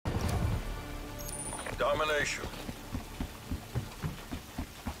Domination.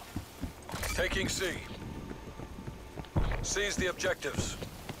 Taking C. Seize the objectives.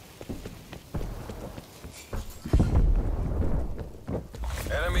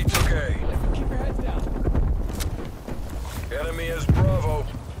 Enemy took A. Keep your heads down. Enemy is Bravo.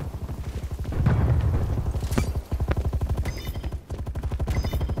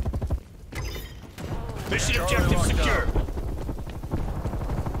 Mission objective secure.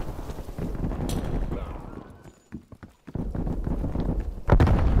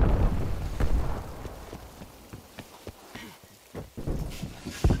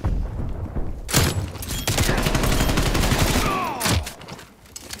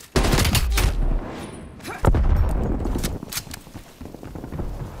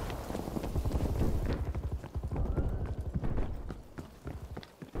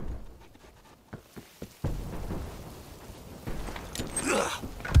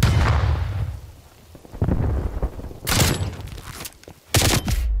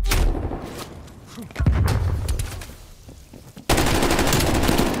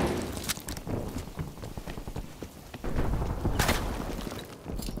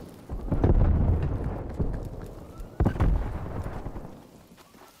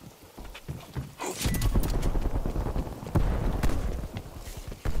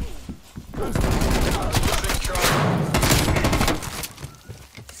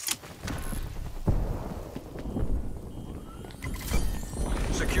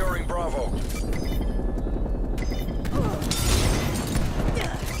 Securing Bravo.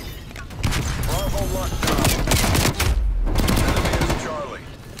 Bravo locked down. Enemy is Charlie.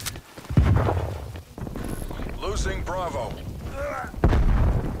 Losing Bravo.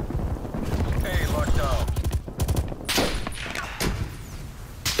 A locked down.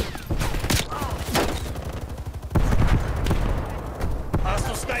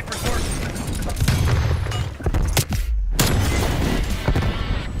 Hostile snipers working.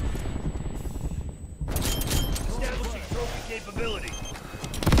 Establishing trophy capability.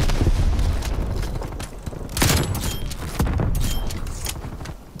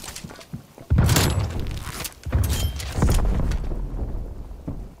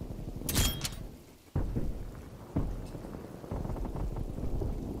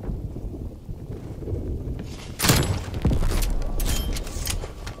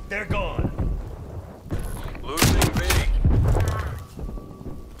 They're gone. Losing B.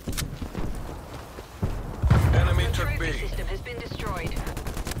 Enemy took B. The system has been destroyed.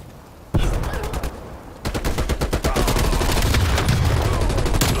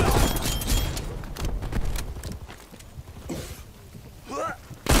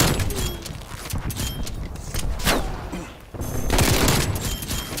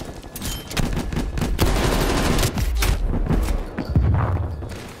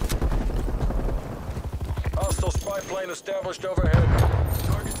 Hostile spy plane established overhead.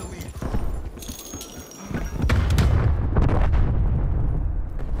 Target the lead.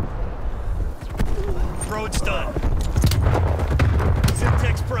 Road's done.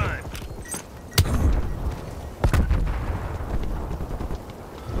 Syntax Prime.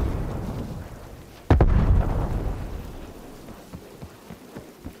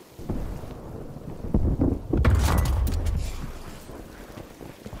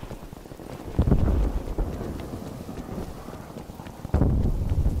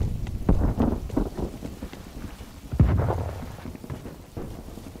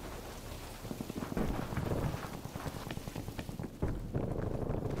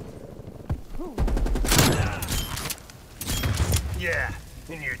 Yeah,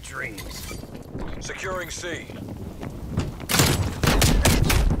 in your dreams. Securing C.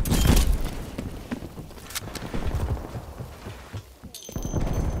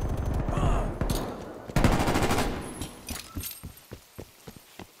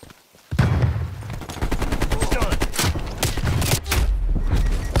 Done.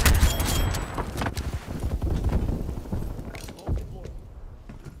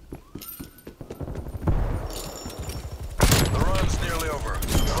 The run's nearly over.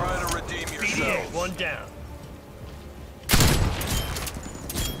 Try to redeem BDA, yourselves. one down.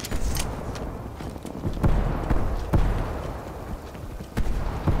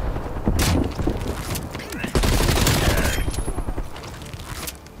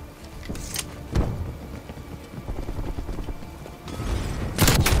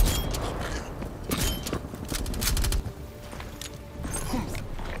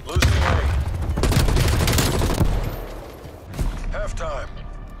 Losing A. Halftime.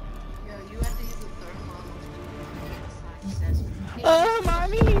 Yo, you have to use the thermal. Oh,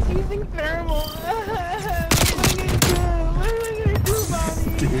 mommy, he's using thermal. What am I gonna do? What am I gonna do,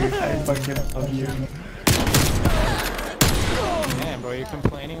 mommy? Dude, I fucking love you. Bro, you're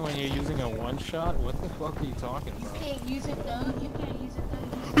complaining when you're using a one-shot? What the fuck are you talking You about? can't use it though. You can't use it though.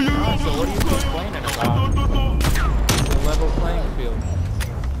 Oh, so what are you complaining about? It's a level playing field.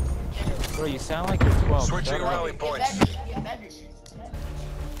 Bro, you sound like you're 12. Switching Shut up. rally Get points. better. Get better.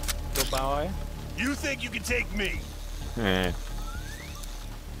 Go bow. You think you can take me? Eh.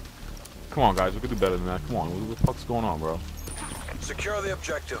 Come on, guys. We could do better than that. Come on. What the fuck's going on, bro? Secure the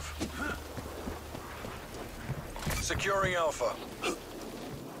objective. Securing Alpha.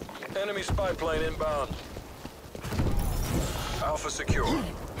 Enemy spy plane inbound. Alpha secure.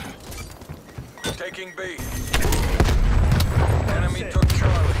 Taking B. Enemy took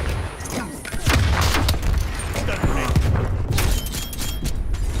Charlie. Stun grenade.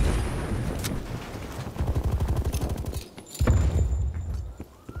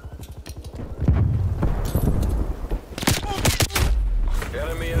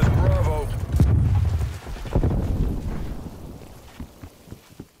 Enemy is Bravo.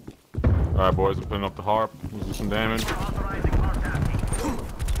 Alright, boys. I'm putting up the harp. Let's do some damage. Enemy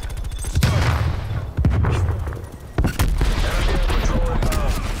in patrol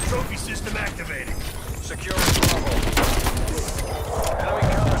inbound. Trophy system activated. Securing Bravo. Enemy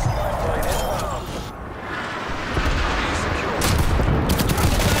counter spy plane inbound. B secure.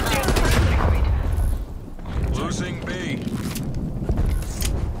 Losing B.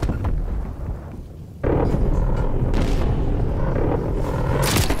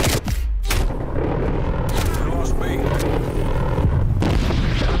 Lost B. Enemy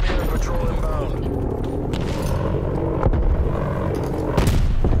in patrol inbound.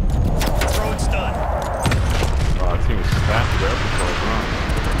 Drone stun. Our team is stacked there.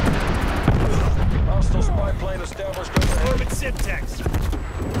 Hostile spy plane established overhead. Orbit Simtex.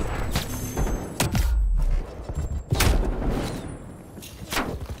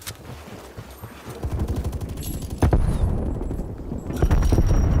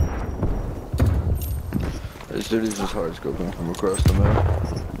 This dude is just hard scoping from across the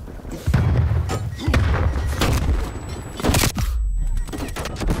map.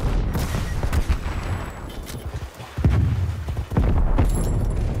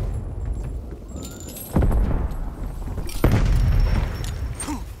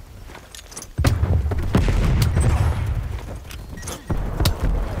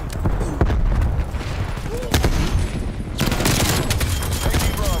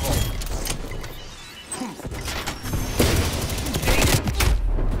 Taking Bravo.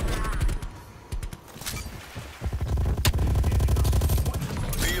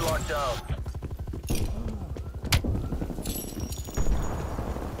 B locked down.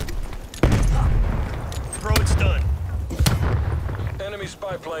 Drone stun. Enemy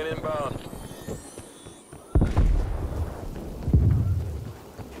spy plane inbound.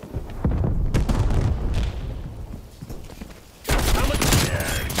 How much?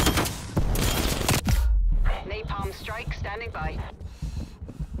 Napalm strike standing by.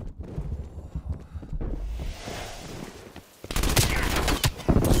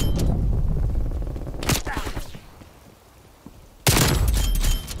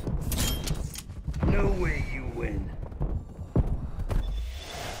 No way you win.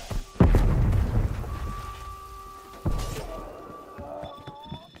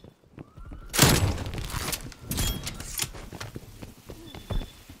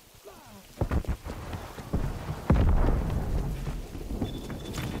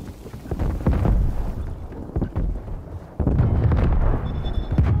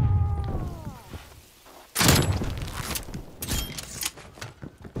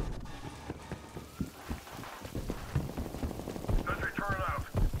 Let's return out.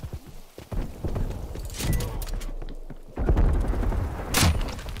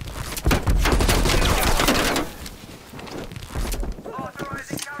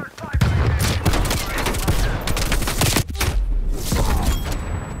 Authorizing counter spy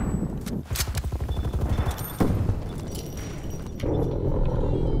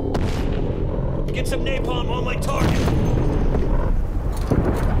Get some napalm on my target.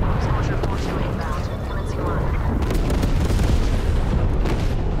 Exposure 42 inbound. Commencing one.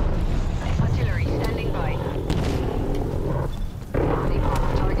 Artillery standing by. Napalm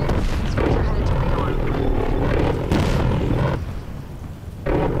on target. Exposure headed to rearm.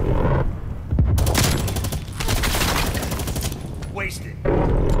 Wasted.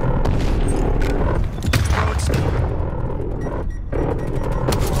 Drone stun.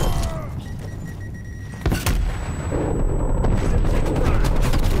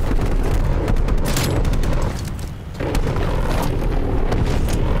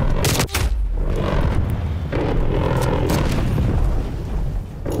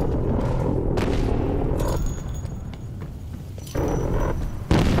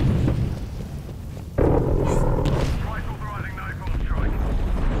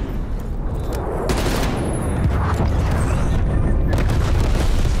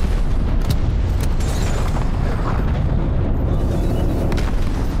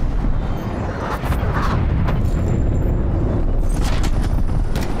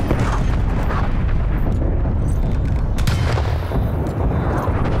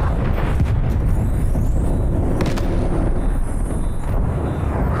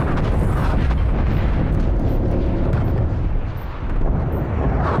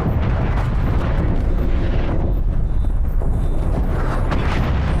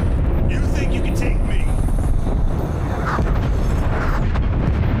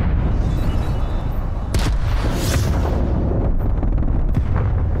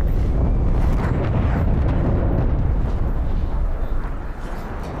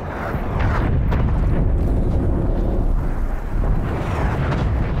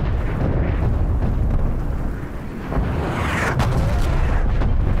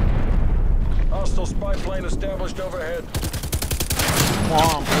 Come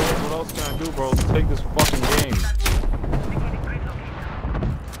on, boys. What else can I do, bro? Let's take this fucking game.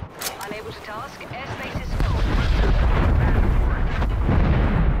 Unable to task. Airspace is full.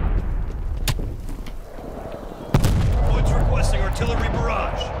 Woods requesting artillery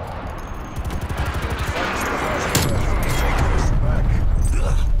barrage.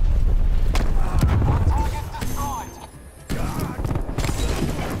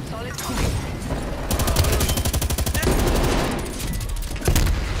 Solid copy.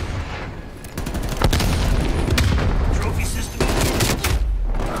 Trophy system.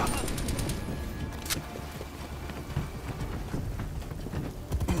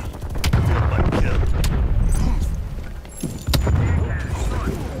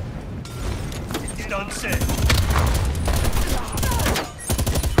 Done set.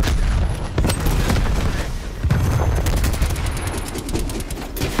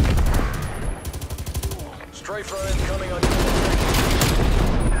 Strafer incoming on your location.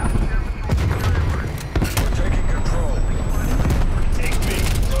 We're taking control. Take me.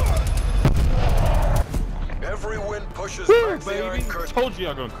 Every win pushes Woo, back the Iron baby. Curtain. Told you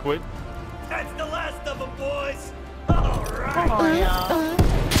I'm gonna quit. That's the last of them, boys. All right. Oh, yeah.